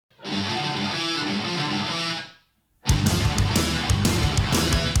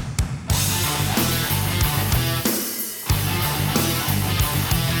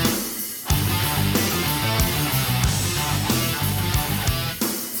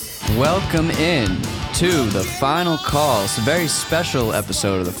Welcome in to the Final Call. It's a very special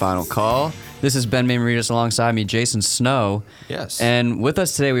episode of the Final Call. This is Ben Maymaritas alongside me, Jason Snow. Yes. And with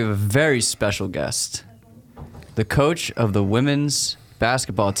us today, we have a very special guest, the coach of the women's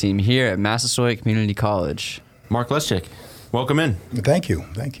basketball team here at Massasoit Community College. Mark Leschik, welcome in. Thank you.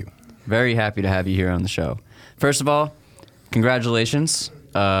 Very happy to have you here on the show. First of all, congratulations.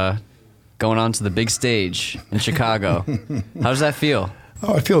 Going on to the big stage in Chicago. How does that feel?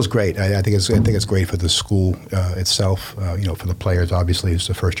 Oh, it feels great. I think it's great for the school itself. For the players, obviously, it's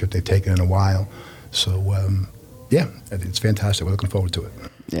the first trip they've taken in a while. So, it's fantastic. We're looking forward to it.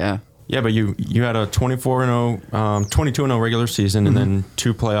 Yeah. Yeah, but you had a 24-0, 22-0 regular season, and then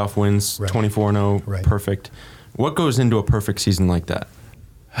 2 playoff wins, Right. 24-0, Right. perfect. What goes into a perfect season like that?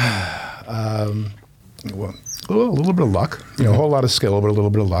 Well, a little bit of luck. A whole lot of skill, but a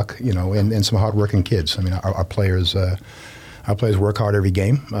little bit of luck. And some hardworking kids. I mean, our players. Our players work hard every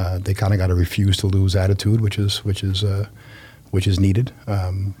game. They kind of got a refuse to lose attitude, which is needed.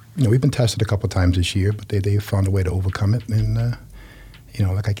 We've been tested a couple of times this year, but they found a way to overcome it. And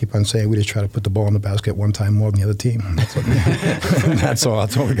like I keep on saying, we just try to put the ball in the basket one time more than the other team. That's all.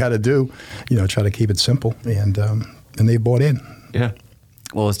 That's all we got to do. Try to keep it simple, and they bought in. Yeah.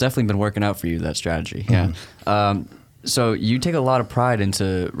 Well, it's definitely been working out for you, that strategy. Yeah. So you take a lot of pride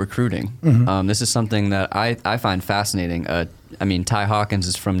into recruiting. This is something that I find fascinating. Ty Hawkins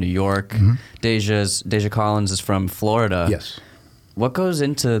is from New York. Deja Collins is from Florida. Yes. What goes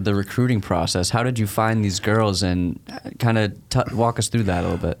into the recruiting process? How did you find these girls, and kind of walk us through that a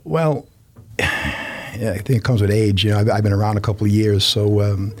little bit? Well, I think it comes with age. I've been around a couple of years,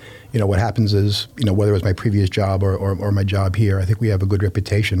 so what happens is, whether it's my previous job or my job here, I think we have a good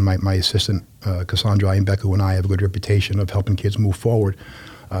reputation. My assistant, Cassandra Iambeku, and I have a good reputation of helping kids move forward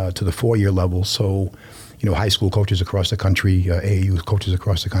to the 4-year level. So, high school coaches across the country, AAU coaches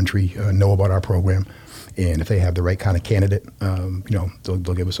across the country know about our program. And if they have the right kind of candidate,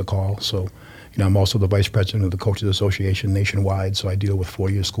 they'll give us a call. So, I'm also the vice president of the Coaches Association nationwide, so I deal with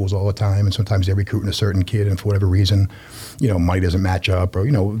 4-year schools all the time, and sometimes they're recruiting a certain kid, and for whatever reason, money doesn't match up, or,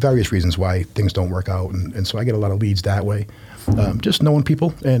 various reasons why things don't work out, and so I get a lot of leads that way. Just knowing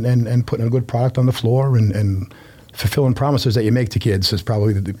people and putting a good product on the floor and fulfilling promises that you make to kids is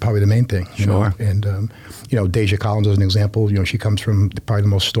probably the main thing. Sure. And Deja Collins as an example, she comes from probably the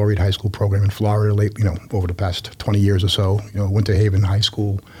most storied high school program in Florida, over the past 20 years or so. Winter Haven High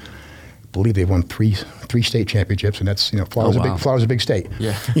School, I believe they've won three state championships, and that's Florida's a big state.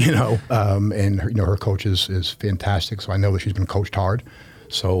 Yeah. And her coach is fantastic. So I know that she's been coached hard.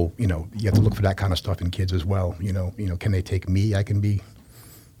 So you have to look for that kind of stuff in kids as well. Can they take me? I can be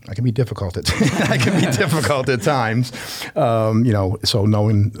difficult at difficult at times. So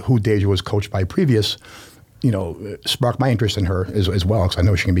knowing who Deja was coached by previous, sparked my interest in her as well, because I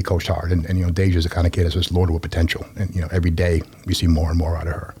know she can be coached hard. And Deja's the kind of kid that's just loaded with potential. And every day we see more and more out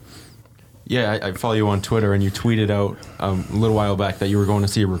of her. Yeah, I follow you on Twitter, and you tweeted out a little while back that you were going to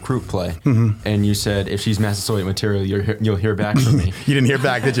see a recruit play, and you said, if she's Massasoit material, you'll hear back from me. You didn't hear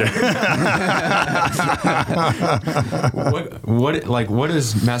back, did you? What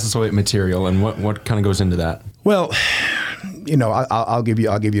is Massasoit material, and what kind of goes into that? Well, I'll give you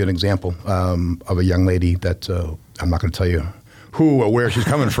an example of a young lady that I'm not going to tell you who or where she's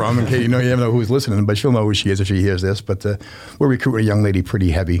coming from, in case you never know who's listening, but she'll know who she is if she hears this. But we're recruiting a young lady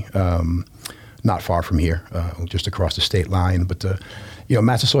pretty heavy, not far from here, just across the state line. But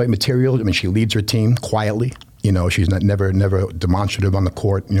Massasoit material. I mean, she leads her team quietly. She's never demonstrative on the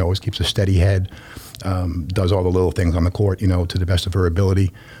court. Always keeps a steady head. Does all the little things on the court, to the best of her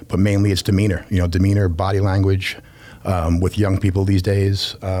ability. But mainly it's demeanor. Demeanor, body language. With young people these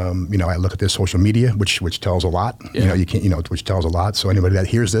days, I look at their social media, which tells a lot. Yeah. Which tells a lot. So anybody that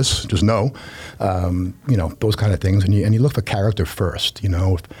hears this, just know, those kind of things. And you look for character first.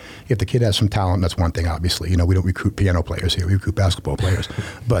 If the kid has some talent, that's one thing. Obviously, we don't recruit piano players here. We recruit basketball players.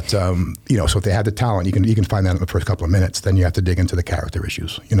 But so if they have the talent, you can find that in the first couple of minutes. Then you have to dig into the character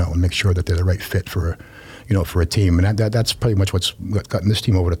issues, and make sure that they're the right fit for a team. And that's pretty much what's gotten this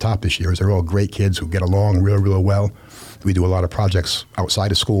team over the top this year. Is they're all great kids who get along real well. We do a lot of projects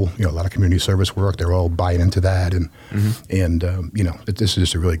outside of school, a lot of community service work. They're all buying into that, and this is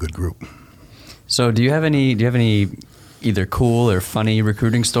just a really good group. So do you have any either cool or funny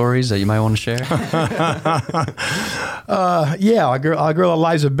recruiting stories that you might want to share? Our girl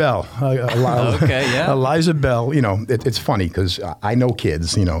Eliza Bell. Okay, yeah. Eliza Bell, it's funny because I know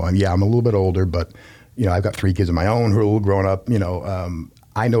kids, I'm a little bit older, but, I've got 3 kids of my own who are a little grown up,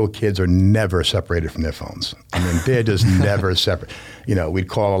 I know kids are never separated from their phones. I mean, they're just never separate. We'd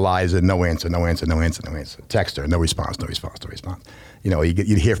call Eliza, no answer. Text her, no response.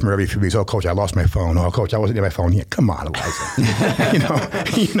 you'd hear from her every few weeks. Oh, coach, I lost my phone. Oh, coach, I wasn't near my phone. Yeah, come on, Eliza.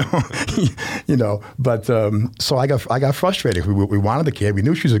 But so I got frustrated. We wanted the kid. We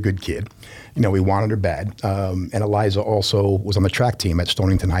knew she was a good kid. We wanted her bad. And Eliza also was on the track team at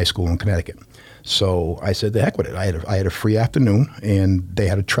Stonington High School in Connecticut. So I said, the heck with it. I had a free afternoon, and they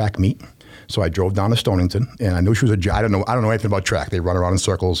had a track meet. So I drove down to Stonington, and I knew she was I don't know anything about track. They run around in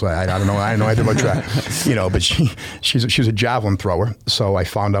circles. I don't know anything about track, but she's a javelin thrower. So I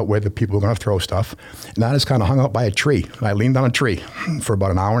found out where the people were going to throw stuff, and I just kind of hung out by a tree. I leaned on a tree for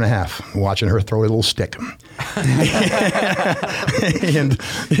about an hour and a half, watching her throw a little stick. And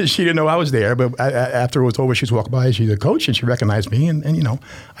she didn't know I was there, but after it was over, she's walked by. She's a coach, and she recognized me, and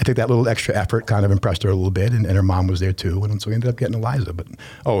I think that little extra effort kind of impressed her a little bit, and her mom was there too, and so we ended up getting Eliza. But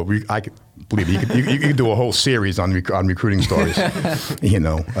I could believe it. You could do a whole series on recruiting stories,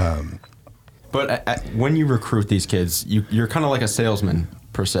 But when you recruit these kids, you're kind of like a salesman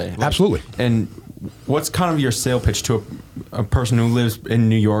per se. Absolutely. And what's kind of your sale pitch to a person who lives in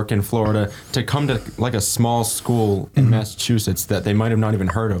New York and Florida to come to like a small school in Massachusetts that they might have not even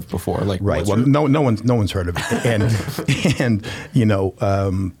heard of before? Like, right. Well, no one's heard of it, and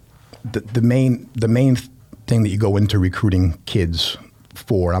the main thing that you go into recruiting kids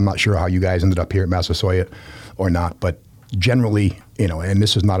for. I'm not sure how you guys ended up here at Massasoit or not, but generally, and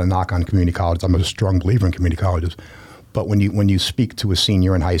this is not a knock on community colleges. I'm a strong believer in community colleges, but when you speak to a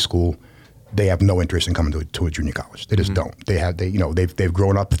senior in high school, they have no interest in coming to a junior college. They just don't. They've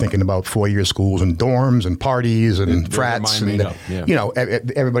grown up thinking about 4-year schools and dorms and parties and frats, and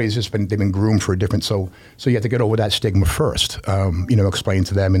everybody's they've been groomed for a different. So you have to get over that stigma first. Explain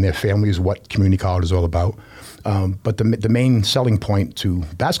to them and their families what community college is all about. But the main selling point to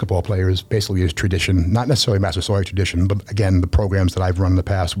basketball players basically is tradition, not necessarily Massasoit tradition, but again, the programs that I've run in the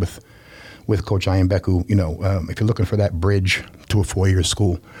past with Coach Ian Beku, if you're looking for that bridge to a 4-year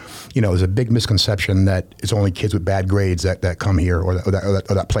school, there's a big misconception that it's only kids with bad grades that come here or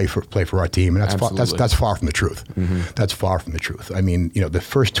that play for our team, and that's far from the truth. Mm-hmm. That's far from the truth. I mean, the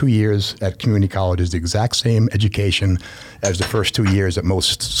first 2 years at community college is the exact same education as the first 2 years at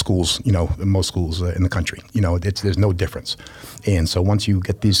most schools, in the country. There's no difference. And so once you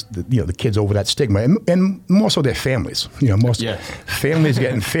get the kids over that stigma, and more so their families,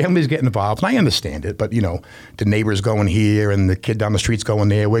 families get involved. And I understand it, but the neighbors going here and the kid down the street's going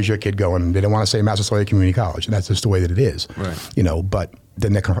there. Where's your kid going? They don't want to say Massasoit Community College, and that's just the way that it is. Right. But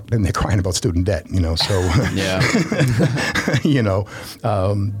then they're crying about student debt. So yeah.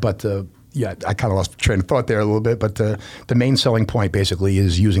 I kind of lost train of thought there a little bit, but the main selling point basically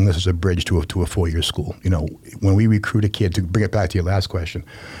is using this as a bridge to a 4-year school. When we recruit a kid, to bring it back to your last question,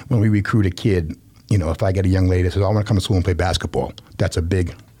 when we recruit a kid, if I get a young lady that says, I want to come to school and play basketball, that's a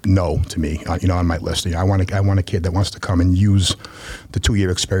big no to me, on my list. I want a kid that wants to come and use the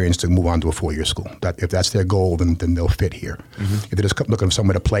 2-year experience to move on to a 4-year school. If that's their goal, then they'll fit here. Mm-hmm. If they're just looking for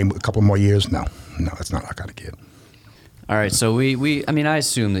somewhere to play a couple more years, no, that's not our kind of kid. All right, so I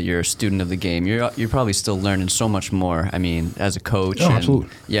assume that you're a student of the game. You're probably still learning so much more. I mean, as a coach. Oh, absolutely.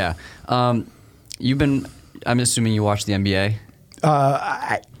 Yeah. I'm assuming you watch the NBA?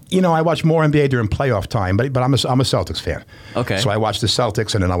 I watch more NBA during playoff time, but I'm a Celtics fan. Okay. So I watch the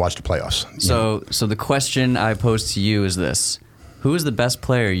Celtics and then I watch the playoffs. So the question I pose to you is this: who is the best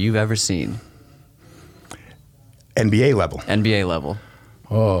player you've ever seen? NBA level. NBA level.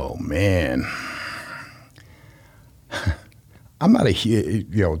 Oh man. I'm not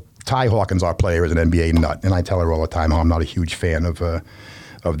Ty Hawkins, our player, is an NBA nut, and I tell her all the time how I'm not a huge fan of the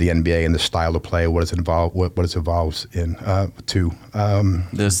NBA and the style of play, what it's evolves in to.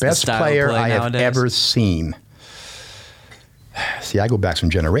 The best player I have ever seen. See, I go back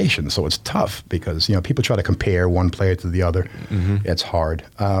some generations, so it's tough because people try to compare one player to the other. Mm-hmm. It's hard.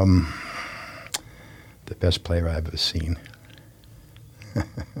 The best player I've ever seen.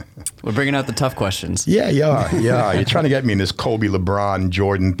 We're bringing out the tough questions. Yeah. You're trying to get me in this Kobe, LeBron,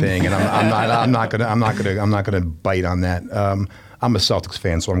 Jordan thing, and I'm not gonna bite on that. I'm a Celtics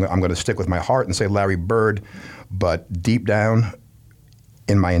fan, so I'm going to stick with my heart and say Larry Bird. But deep down,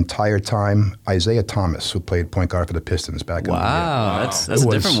 in my entire time, Isaiah Thomas, who played point guard for the Pistons back in the day. Wow, that's a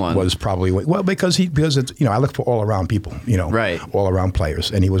different one. Was probably because it's I look for all around people, right, all around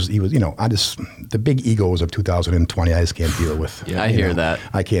players, and he was the big egos of 2020. I just can't deal with. Yeah, I hear that.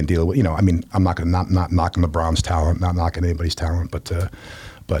 I can't deal with. I'm not going to not knocking LeBron's talent, not knocking anybody's talent, but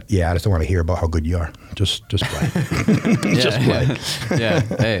yeah, I just don't want to hear about how good you are. Just play. Just play. Yeah.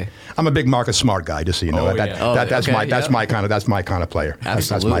 Hey. I'm a big Marcus Smart guy, just so you know. That's my kind of player. Absolutely.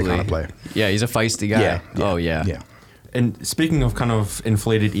 That's my kind of player. Yeah, he's a feisty guy. Yeah. Oh yeah. Yeah. And speaking of kind of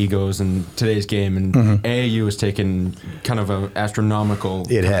inflated egos in today's game, and AAU has taken kind of an astronomical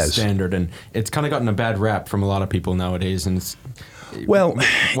standard, and it's kind of gotten a bad rap from a lot of people nowadays. And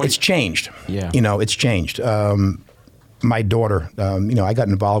it's changed. Yeah, it's changed. My daughter, I got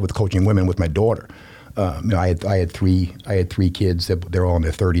involved with coaching women with my daughter. I had three kids. They're all in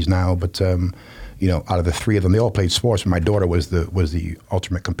their 30s now, but. Out of the three of them, they all played sports. And my daughter was the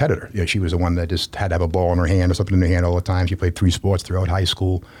ultimate competitor. She was the one that just had to have a ball in her hand or something in her hand all the time. She played 3 sports throughout high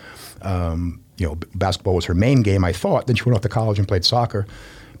school. Basketball was her main game, I thought. Then she went off to college and played soccer.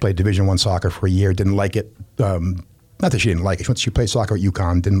 Played Division I soccer for a year. Didn't like it. Not that she didn't like it. She played soccer at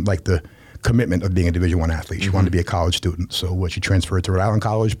UConn. Didn't like the commitment of being a Division I athlete. She wanted to be a college student. So she transferred to Rhode Island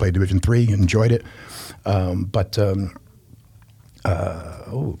College, played Division III, enjoyed it. What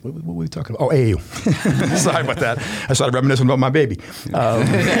were we talking about? Oh, AAU. Sorry about that. I started reminiscing about my baby.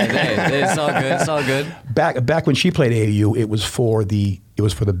 It's all good. It's all good. Back when she played AAU, it was for the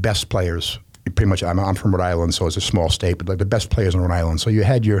best players. Pretty much, I'm from Rhode Island, so it's a small state, but like the best players in Rhode Island. So you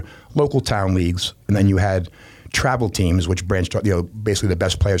had your local town leagues, and then you had travel teams, which branched out. Basically the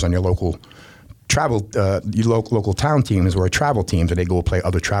best players on your local. Your local town teams were travel teams, and they go play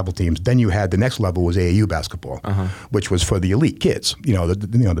other travel teams. Then you had the next level was AAU basketball, which was for the elite kids,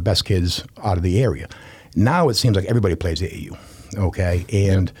 the best kids out of the area. Now it seems like everybody plays AAU, okay,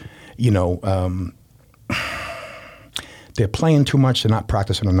 and they're playing too much. They're not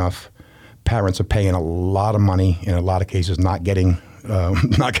practicing enough. Parents are paying a lot of money, in a lot of cases, not getting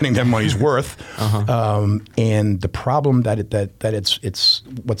their money's worth. And the problem that it's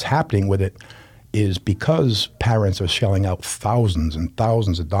what's happening with it. Is because parents are shelling out thousands and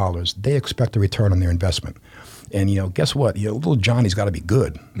thousands of dollars, they expect a return on their investment. And guess what? Little Johnny's got to be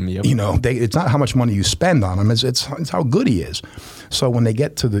good. Yep. It's not how much money you spend on him; it's how good he is. So when they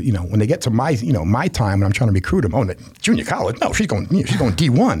get to my time when I'm trying to recruit him, junior college, no, she's going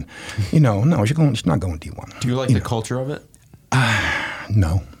D1. No, she's not going D1. Do you like the culture of it?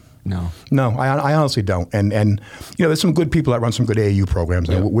 No. No, I honestly don't. And there's some good people that run some good AAU programs.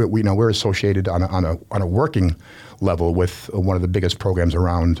 And we're associated on a working level with one of the biggest programs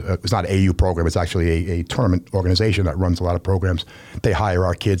around. It's not an AAU program. It's actually a tournament organization that runs a lot of programs. They hire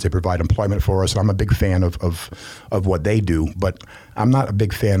our kids. They provide employment for us. I'm a big fan of what they do. But I'm not a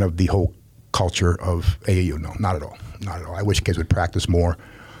big fan of the whole culture of AAU. No, not at all. Not at all. I wish kids would practice more.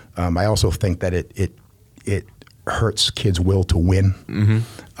 I also think that it hurts kids' will to win.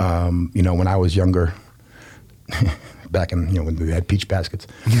 When I was younger, back in when we had peach baskets.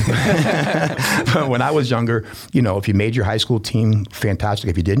 When I was younger, if you made your high school team, fantastic.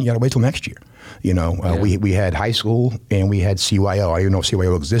 If you didn't, you had to wait till next year. We had high school and we had CYO. I don't even know if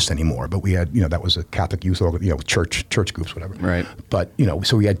CYO exists anymore, but we had that was a Catholic youth, church groups, whatever. Right. But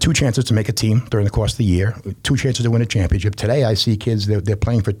so we had 2 chances to make a team during the course of the year, 2 chances to win a championship. Today, I see kids they're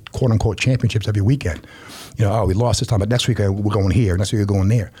playing for quote unquote championships every weekend. We lost this time, but next week we're going here. Next week we're going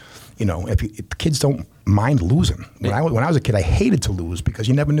there. If kids don't mind losing. When I was a kid, I hated to lose because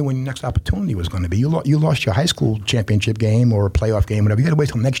you never knew when your next opportunity was going to be. You lost your high school championship game or a playoff game, whatever. You had to wait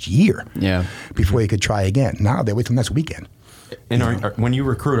till next year before you could try again. Now they wait till next weekend. And when you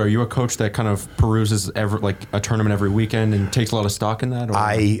recruit, are you a coach that kind of peruses a tournament every weekend and takes a lot of stock in that? Or?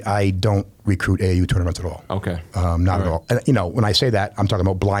 I don't recruit AAU tournaments at all. Okay. Not at all. And, when I say that, I'm talking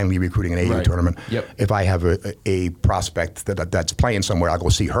about blindly recruiting an AAU tournament. Yep. If I have a prospect that's playing somewhere, I'll go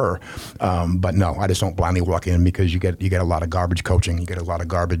see her. But no, I just don't blindly walk in because you get a lot of garbage coaching. You get a lot of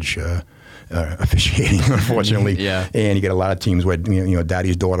garbage officiating, unfortunately. And you get a lot of teams where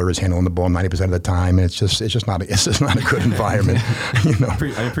daddy's daughter is handling the ball 90% of the time, and it's just not a good environment.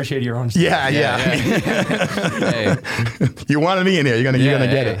 I appreciate your honesty. Yeah. Hey. You wanted me in here. You're gonna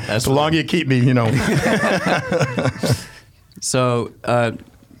get it. The longer you keep me, So, a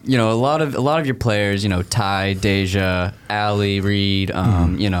lot of your players, Ty, Deja, Allie, Reed,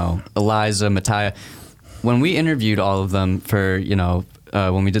 Eliza, Mattia. When we interviewed all of them for,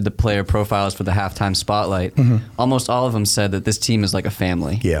 when we did the player profiles for the halftime spotlight, almost all of them said that this team is like a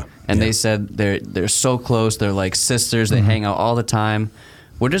family. Yeah. And they said they're so close. They're like sisters. They hang out all the time.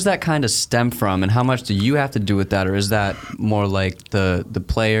 Where does that kind of stem from, and how much do you have to do with that, or is that more like the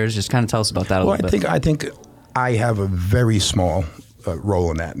players? Just kind of tell us about that a little bit. I think I have a very small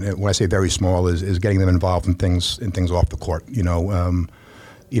role in that. And when I say very small, is getting them involved in things off the court.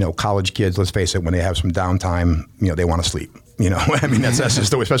 College kids, let's face it, when they have some downtime, they want to sleep. That's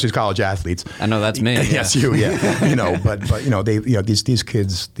just, especially as college athletes. I know that's me. Yes, you. Yeah. But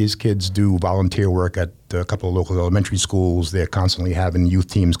these kids do volunteer work at a couple of local elementary schools. They're constantly having youth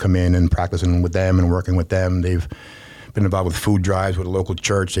teams come in and practicing with them and working with them. They've been involved with food drives with a local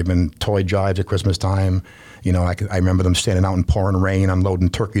church. They've been toy drives at Christmas time. You know, I remember them standing out in pouring rain, unloading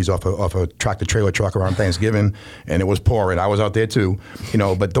turkeys off a tractor trailer truck around Thanksgiving, and it was pouring. I was out there too. You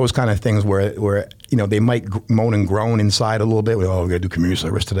know, but those kind of things where you know, they might moan and groan inside a little bit. Oh, we got to do community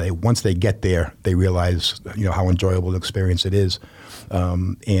service today. Once they get there, they realize, you know, how enjoyable the experience it is.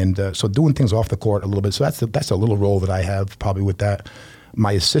 So doing things off the court a little bit. So that's a little role that I have probably with that.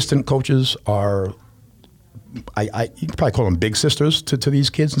 My assistant coaches are, you can probably call them big sisters to these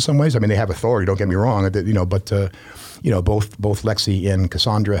kids in some ways. I mean, they have authority, don't get me wrong, you know, but, you know, both Lexi and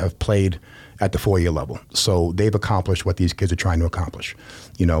Cassandra have played at the 4-year level. So they've accomplished what these kids are trying to accomplish,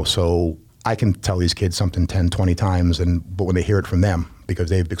 you know. So I can tell these kids something 10, 20 times, but when they hear it from them, because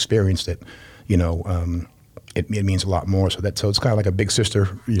they've experienced it, you know, it means a lot more. So it's kind of like a big sister,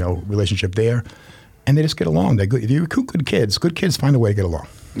 you know, relationship there. And they just get along. They're good. If you recruit good kids find a way to get along.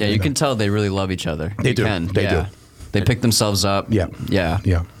 Yeah, you can tell they really love each other. They do. They do. They pick themselves up. Yeah.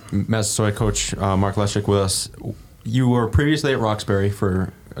 Massasoit coach Mark Leshik with us. You were previously at Roxbury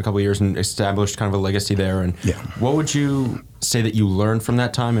for a couple of years and established kind of a legacy there. And what would you say that you learned from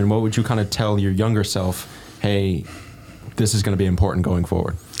that time, and what would you kind of tell your younger self, hey, this is going to be important going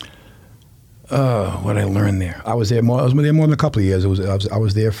forward? What I learned there. I was there more than a couple of years. I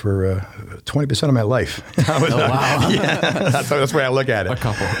was there for 20% of my life. Oh, wow. Yeah, that's the way I look at it. A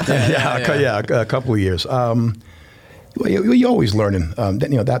couple. A couple of years. You're always learning. You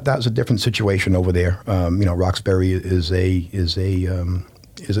know, that was a different situation over there. You know, Roxbury is a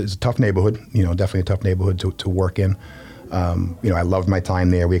tough neighborhood. You know, definitely a tough neighborhood to work in. You know, I loved my time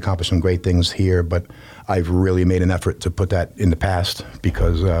there. We accomplished some great things here, but I've really made an effort to put that in the past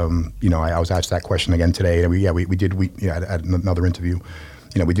because, you know, I was asked that question again today. And we at another interview,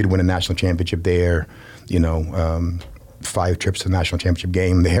 you know, we did win a national championship there, you know, 5 trips to the national championship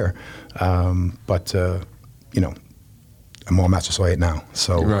game there. But, you know, I'm more Massasoit now.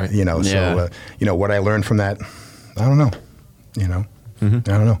 So, you know, you know, what I learned from that, I don't know, you know.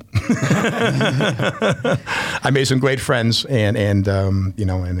 Mm-hmm. I don't know. I made some great friends and you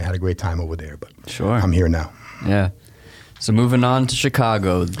know, and had a great time over there. But sure, I'm here now. Yeah. So moving on to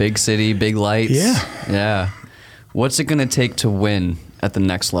Chicago, big city, big lights. Yeah. What's it going to take to win at the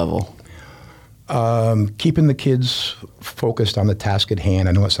next level? Keeping the kids focused on the task at hand.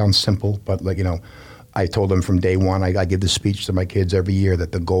 I know it sounds simple, but like, you know, I told them from day one, I give this speech to my kids every year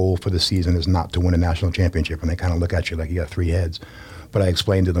that the goal for the season is not to win a national championship. And they kind of look at you like you got 3 heads. But I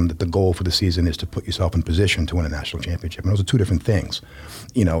explained to them that the goal for the season is to put yourself in position to win a national championship. And those are 2 different things.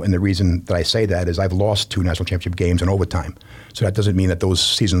 You know, and the reason that I say that is I've lost 2 national championship games in overtime. So that doesn't mean that those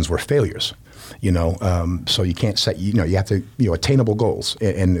seasons were failures. You know, so you can't set, you know, you have to, you know, attainable goals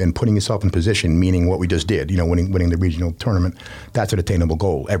and putting yourself in position, meaning what we just did, you know, winning the regional tournament. That's an attainable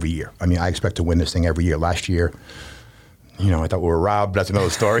goal every year. I mean, I expect to win this thing every year. Last year, you know, I thought we were robbed. That's another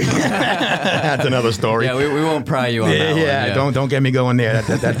story. That's another story. Yeah, we won't pry you on that one. Yeah, don't get me going there.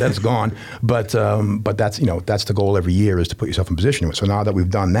 That's gone. But that's, you know, that's the goal every year is to put yourself in position. So now that we've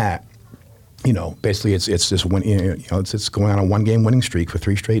done that, you know, basically it's just win. You know, it's going on a 1-game winning streak for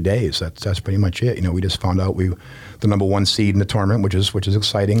 3 straight days. That's pretty much it. You know, we just found out we the number 1 seed in the tournament, which is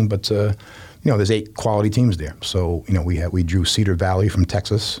exciting. But you know, there's 8 quality teams there. So you know, we drew Cedar Valley from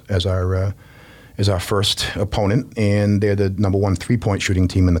Texas as our first opponent, and they're the number 1 3-point shooting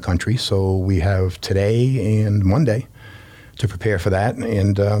team in the country. So we have today and Monday to prepare for that.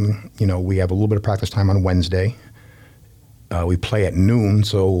 And, you know, we have a little bit of practice time on Wednesday. We play at noon,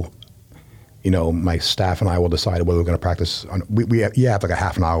 so, you know, my staff and I will decide whether we're going to practice. We have like a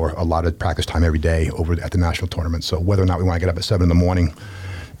half an hour allotted practice time every day over at the national tournament. So whether or not we want to get up at 7 in the morning,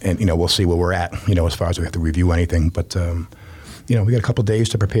 and, you know, we'll see where we're at, you know, as far as we have to review anything. But, you know, we got a couple of days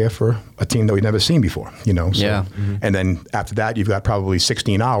to prepare for a team that we've never seen before, you know. So, yeah. Mm-hmm. And then after that, you've got probably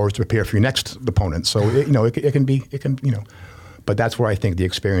 16 hours to prepare for your next opponent. So, you know, it can, you know. But that's where I think the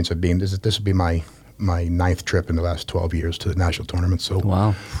experience of being, this would be my 9th trip in the last 12 years to the national tournament. So,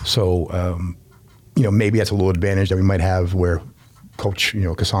 wow. So, you know, maybe that's a little advantage that we might have where Coach, you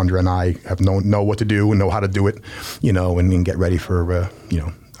know, Cassandra and I have know what to do and know how to do it, you know, and get ready for, you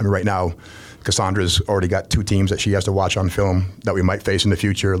know, I mean, right now, Cassandra's already got 2 teams that she has to watch on film that we might face in the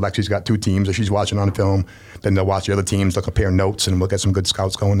future. Lexi's got 2 teams that she's watching on film. Then they'll watch the other teams. They'll compare notes, and we'll get some good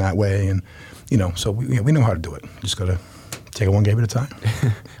scouts going that way. And, you know, so we know how to do it. Just got to take it 1 game at a time.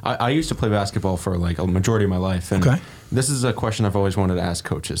 I used to play basketball for like a majority of my life. And this is a question I've always wanted to ask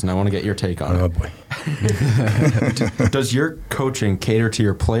coaches, and I want to get your take on it. Oh, boy. Does your coaching cater to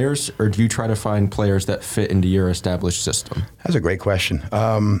your players, or do you try to find players that fit into your established system? That's a great question.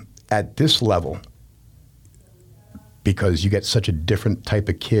 At this level, because you get such a different type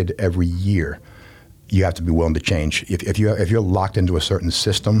of kid every year, you have to be willing to change. If you're locked into a certain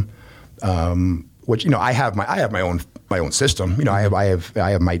system, which I have my own system. I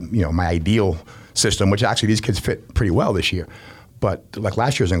have my my ideal system, which actually these kids fit pretty well this year. But like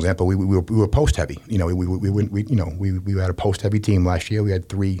last year as an example, we were post heavy. We had a post heavy team last year. We had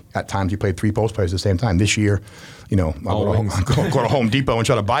at times we played 3 post players at the same time. This year, I'll go to Home Depot and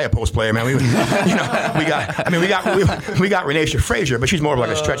try to buy a post player, man. We got Renacia Frazier, but she's more of like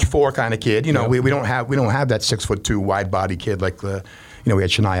a stretch 4 kind of kid. We don't have that 6'2" wide body kid like the. We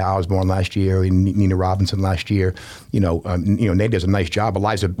had Shania Osborne last year, Nina Robinson last year. Nate does a nice job.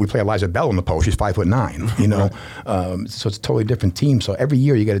 We play Eliza Bell in the post. She's 5'9". So it's a totally different team. So every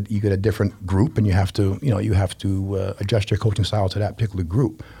year you get a different group, and you have to adjust your coaching style to that particular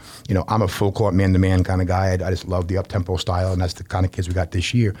group. I'm a full court man-to-man kind of guy. I just love the up-tempo style, and that's the kind of kids we got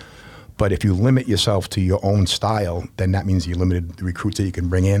this year. But if you limit yourself to your own style, then that means you're limited the recruits that you can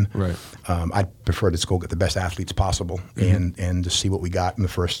bring in. Right. I'd prefer to go get the best athletes possible and to see what we got in the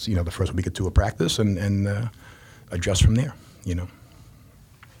first week or 2 of practice and adjust from there.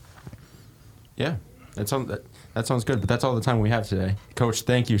 Yeah, that sounds good. But that's all the time we have today, Coach.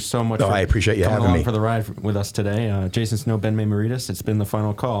 Thank you so much. I appreciate you having me for the ride with us today. Jason Snow, Ben May-Maritas. It's been the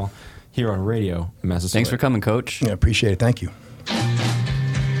final call here on radio in Massasoit. Thanks for coming, Coach. Yeah, appreciate it. Thank you.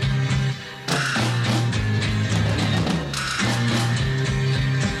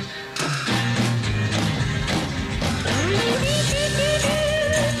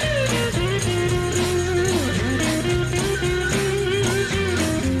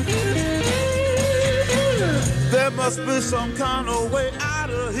 Must be some kind of way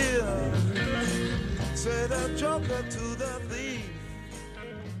out of here. Say the joker to the